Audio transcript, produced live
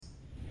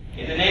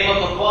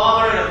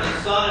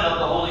Son, and of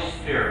the Holy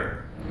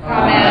Spirit.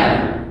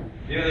 Amen.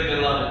 Dearly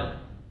beloved,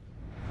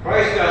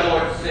 Christ our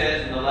Lord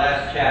says in the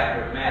last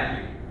chapter of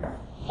Matthew,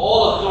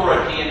 "All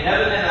authority in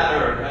heaven and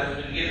on earth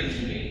has been given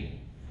to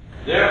me.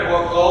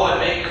 Therefore go and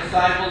make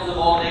disciples of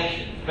all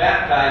nations,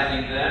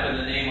 baptizing them in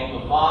the name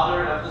of the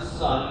Father, and of the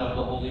Son, and of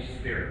the Holy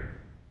Spirit."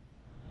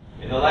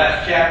 In the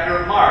last chapter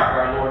of Mark,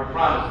 our Lord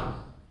promises,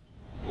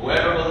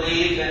 "Whoever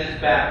believes and is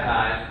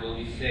baptized will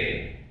be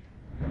saved."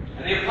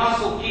 And the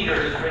Apostle Peter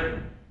has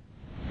written,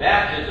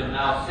 "Baptism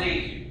now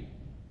saves you."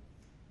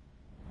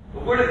 The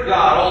Word of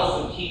God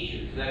also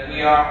teaches that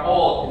we are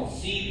all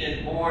conceived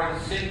and born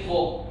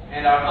sinful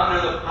and are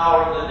under the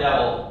power of the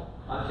devil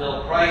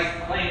until Christ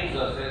claims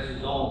us as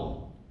his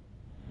own.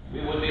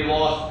 We would be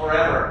lost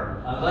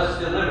forever unless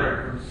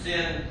delivered from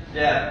sin,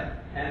 death,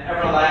 and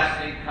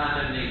everlasting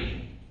condemnation.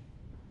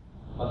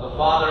 But the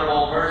Father of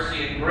all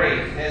mercy and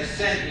grace has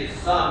sent his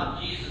Son,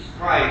 Jesus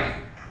Christ,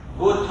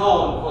 who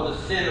atoned for the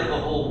sin of the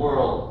whole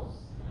world,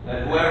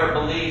 that whoever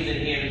believes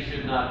in him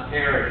should not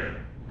perish,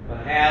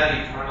 but have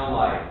eternal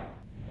life.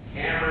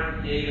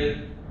 Cameron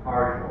David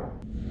Cardinal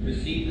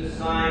received the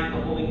sign of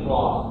the Holy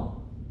Cross,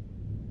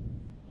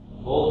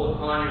 both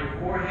upon your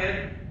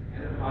forehead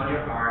and upon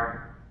your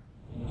heart,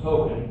 in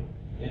token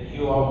that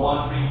you are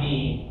one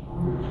redeemed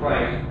through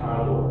Christ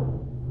our Lord.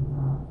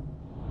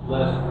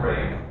 Let us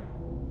pray.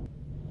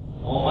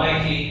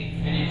 Almighty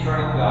and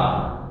eternal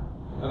God,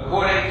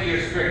 according to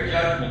your strict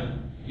judgment,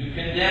 you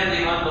condemned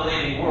the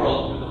unbelieving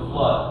world through the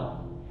flood.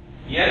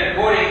 Yet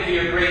according to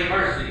your great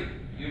mercy,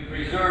 you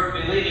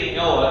preserved believing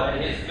Noah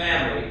and his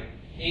family,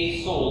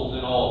 8 souls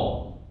in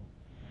all.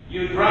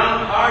 You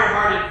drowned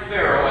hard-hearted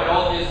Pharaoh and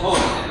all his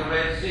hosts in the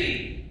Red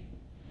Sea,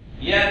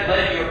 yet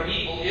led your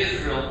people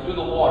Israel through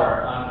the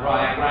water on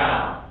dry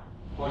ground,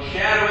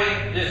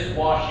 foreshadowing this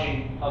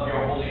washing of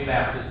your holy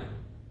baptism.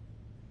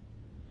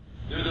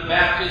 Through the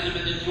baptism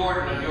in the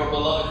Jordan of your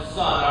beloved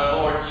Son, our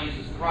Lord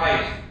Jesus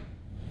Christ,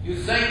 you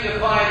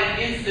sanctified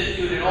and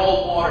instituted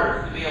all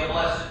waters to be a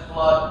blessed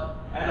flood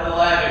and a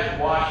lavish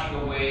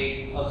washing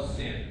away of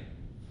sin.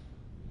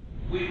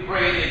 We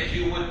pray that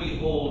you would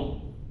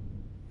behold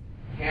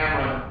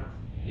Cameron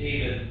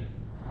David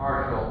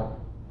Hartzell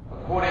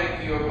according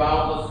to your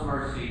boundless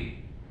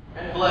mercy,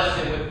 and bless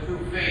him with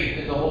true faith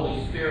in the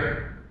Holy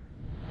Spirit,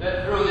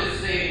 that through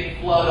this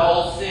saving flood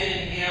all sin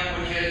in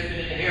him which has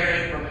been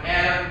inherited from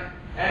Adam,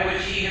 and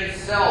which he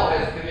himself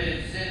has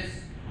committed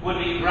since, would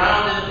be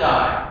drowned and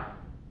die.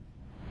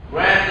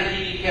 Grant that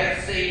he be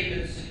kept safe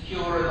and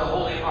secure in the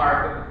holy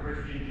ark of the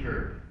Christian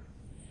Church,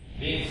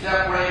 being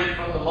separated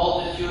from the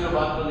multitude of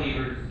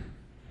unbelievers,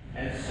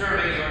 and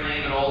serving your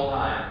name at all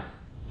times,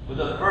 with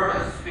a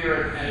fervent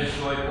spirit and a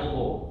joyful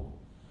hope,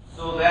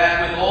 so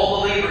that with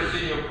all believers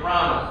in your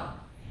promise,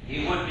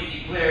 he would be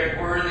declared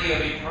worthy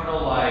of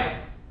eternal life,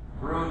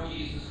 through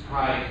Jesus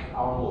Christ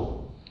our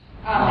Lord.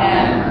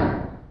 Amen.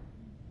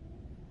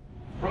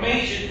 From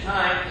ancient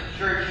times, the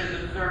Church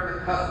has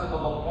observed the custom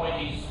of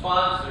appointing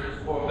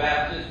sponsors for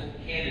baptismal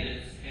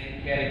candidates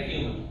and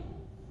catechumens.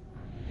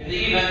 In the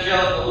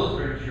Evangelical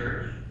Lutheran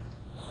Church,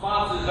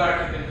 sponsors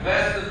are to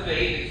confess the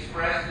faith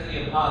expressed in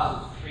the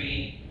Apostles'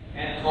 Creed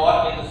and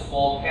taught in the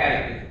small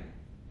catechism.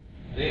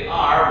 They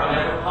are,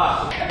 whenever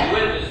possible, to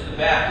witness the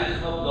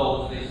baptism of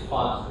those they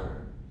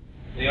sponsor.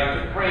 They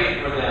are to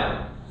pray for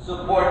them,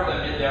 support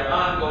them in their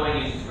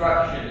ongoing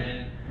instruction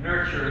and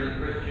nurture in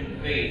the Christian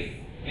faith,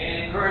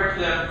 and encourage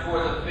them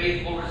toward the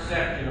faithful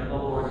reception of the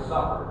Lord's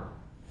Supper.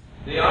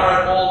 They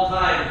are at all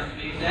times to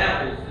be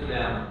examples to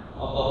them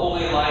of the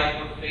holy life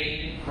of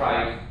faith in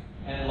Christ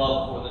and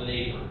love for the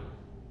neighbor.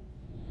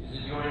 Is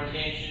it your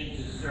intention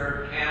to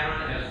serve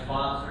Cameron as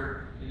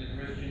sponsor in the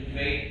Christian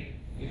faith?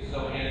 If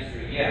so,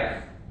 answer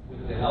yes,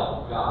 with the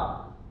help of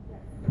God.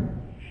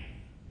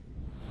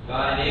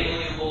 God enable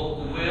you both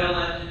to will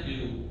and to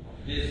do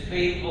this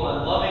faithful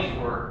and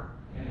loving work,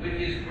 and with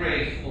his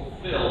grace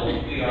fulfill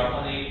what we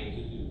are unable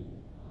to do.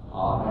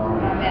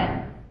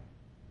 Amen.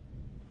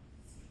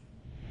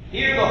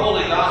 Hear the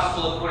Holy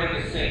Gospel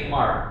according to St.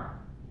 Mark.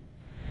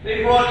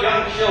 They brought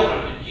young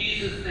children to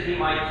Jesus that he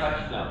might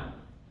touch them.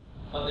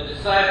 But the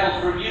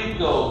disciples rebuked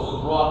those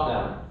who brought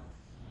them.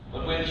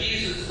 But when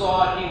Jesus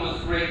saw it, he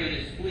was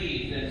greatly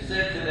displeased, and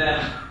said to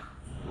them,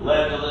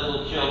 "Let the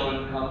little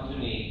children come to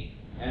me,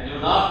 and do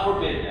not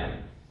forbid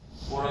them,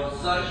 for of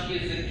such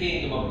is the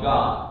kingdom of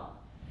God.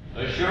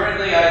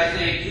 Assuredly I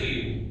say to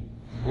you,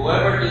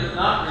 whoever does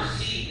not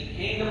receive the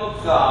kingdom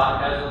of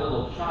God as a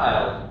little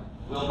child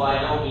will by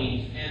no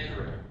means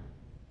enter it."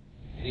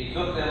 And he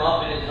took them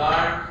up in his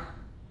arms,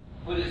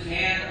 put his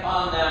hand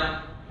on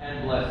them,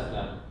 and blessed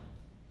them.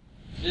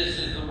 This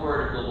is the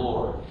word of the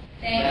Lord.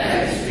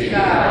 Thanks be to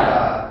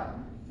God.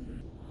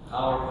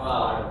 Our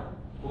Father,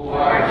 who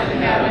art in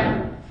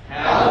heaven,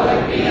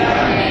 hallowed be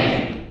thy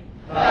name.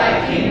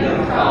 Thy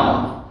kingdom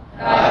come,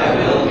 thy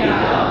will be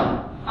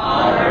done,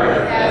 on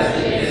earth as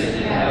it is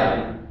in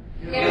heaven.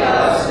 Give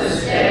us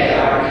this day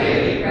our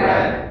daily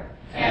bread,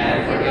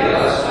 and forgive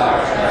us our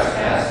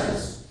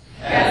trespasses,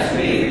 as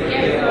we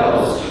forgive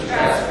those who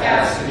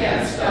trespass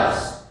against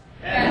us.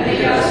 And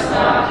lead us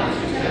not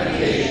into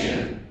temptation,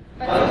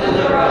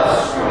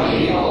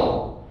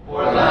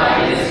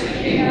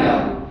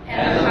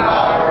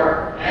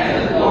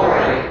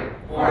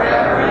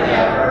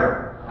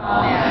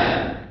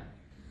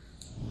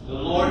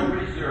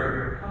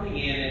 your coming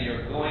in and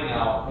your going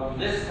out from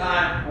this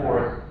time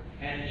forth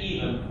and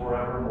even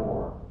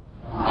forevermore.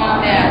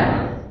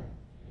 Amen.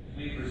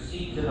 We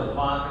proceed to the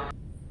font.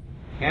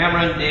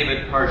 Cameron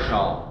David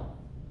Parshall,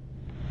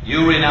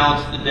 you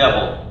renounce the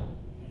devil.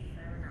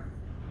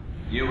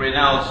 You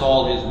renounce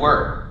all his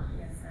work.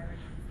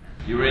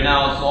 You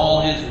renounce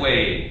all his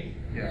ways.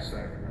 Yes,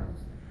 I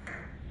renounce.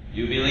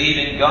 You believe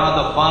in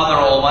God the Father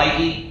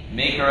Almighty,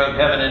 maker of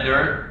heaven and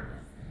earth.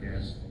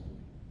 Yes.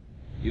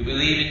 You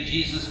believe in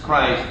Jesus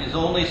Christ, his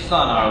only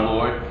Son, our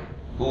Lord,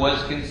 who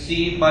was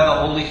conceived by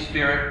the Holy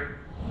Spirit,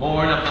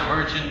 born of the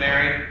Virgin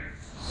Mary,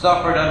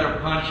 suffered under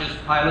Pontius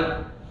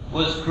Pilate,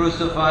 was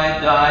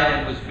crucified, died,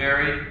 and was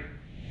buried.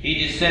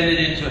 He descended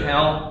into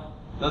hell.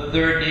 The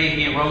third day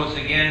he rose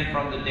again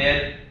from the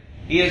dead.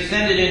 He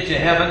ascended into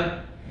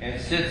heaven and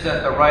sits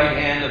at the right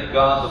hand of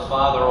God the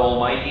Father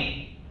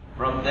Almighty.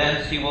 From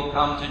thence he will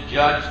come to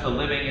judge the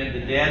living and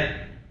the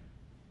dead.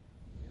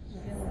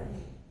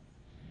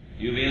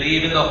 You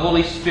believe in the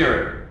Holy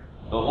Spirit,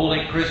 the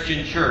holy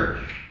Christian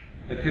Church,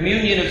 the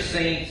communion of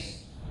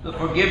saints, the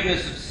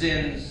forgiveness of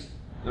sins,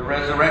 the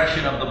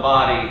resurrection of the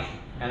body,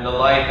 and the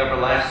life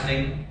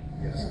everlasting.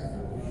 Yes.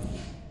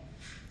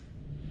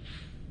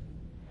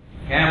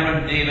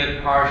 Cameron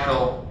David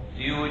Parshall,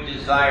 do you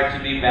desire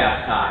to be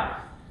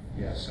baptized?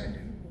 Yes, I do.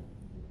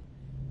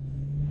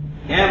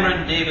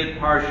 Cameron David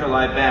Parshall,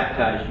 I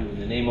baptize you in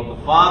the name of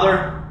the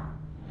Father,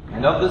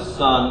 and of the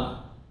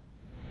Son,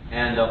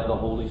 and of the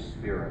Holy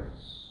Spirit.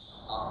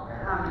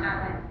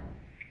 Amen.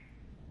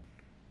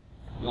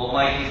 The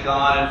Almighty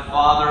God and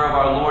Father of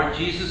our Lord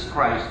Jesus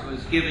Christ, who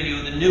has given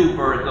you the new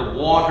birth of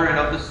water and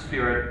of the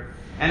Spirit,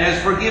 and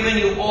has forgiven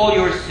you all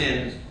your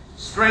sins,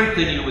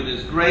 strengthen you with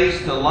his grace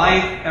to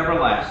life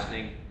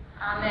everlasting.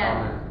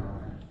 Amen.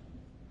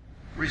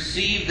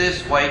 Receive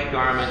this white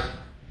garment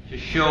to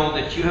show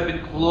that you have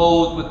been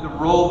clothed with the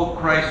robe of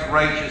Christ's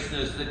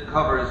righteousness that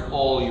covers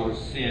all your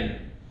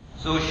sin.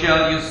 So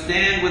shall you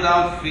stand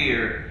without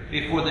fear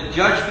before the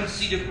judgment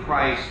seat of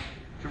Christ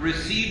to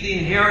receive the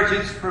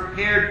inheritance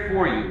prepared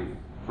for you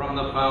from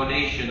the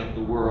foundation of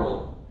the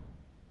world.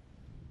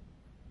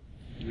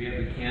 Do we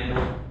have the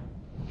candle?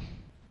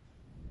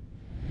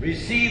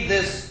 Receive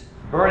this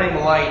burning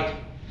light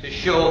to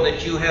show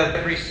that you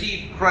have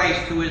received Christ,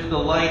 who is the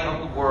light of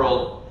the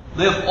world.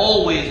 Live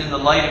always in the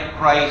light of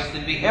Christ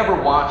and be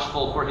ever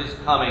watchful for his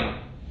coming,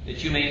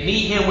 that you may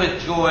meet him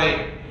with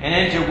joy and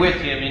enter with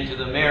him into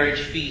the marriage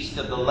feast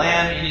of the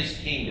Lamb in his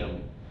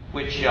kingdom,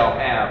 which shall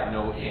have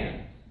no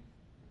end.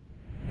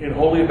 In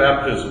holy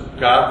baptism,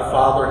 God the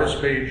Father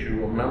has made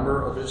you a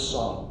member of his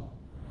Son,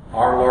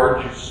 our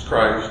Lord Jesus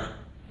Christ,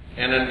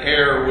 and an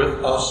heir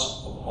with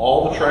us of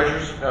all the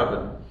treasures of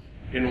heaven,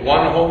 in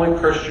one holy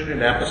Christian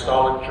and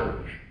apostolic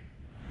church.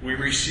 We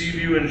receive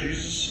you in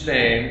Jesus'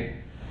 name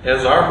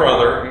as our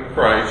brother in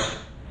Christ,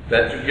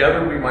 that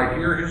together we might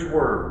hear his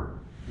word,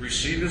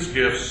 receive his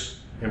gifts,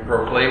 and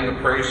proclaim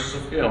the praises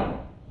of him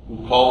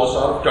who called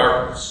us out of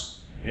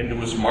darkness into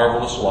his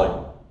marvelous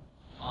light.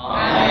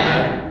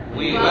 Amen.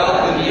 We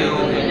welcome you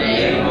in the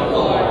name of the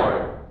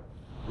Lord.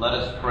 Let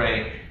us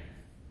pray.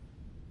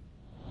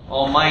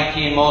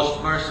 Almighty and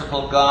most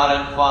merciful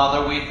God and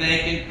Father, we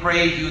thank and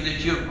praise you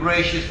that you have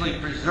graciously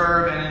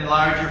preserved and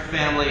enlarged your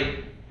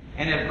family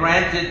and have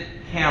granted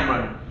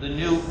Cameron the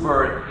new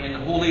birth in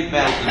holy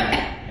baptism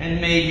and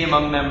made him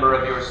a member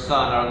of your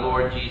Son, our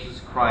Lord Jesus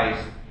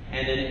Christ,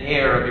 and an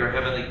heir of your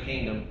heavenly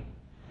kingdom.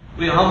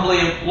 We humbly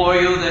implore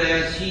you that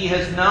as he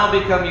has now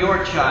become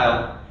your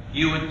child,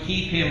 you would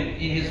keep him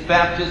in his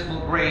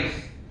baptismal grace,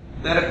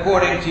 that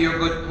according to your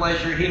good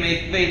pleasure he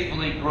may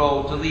faithfully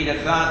grow to lead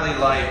a godly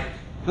life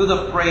to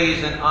the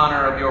praise and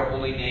honor of your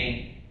holy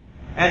name.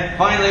 And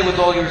finally, with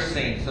all your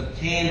saints,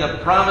 obtain the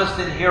promised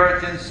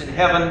inheritance in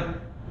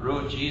heaven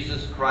through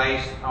Jesus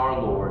Christ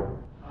our Lord.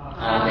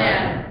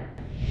 Amen.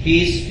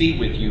 Peace be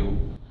with you.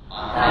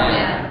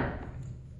 Amen.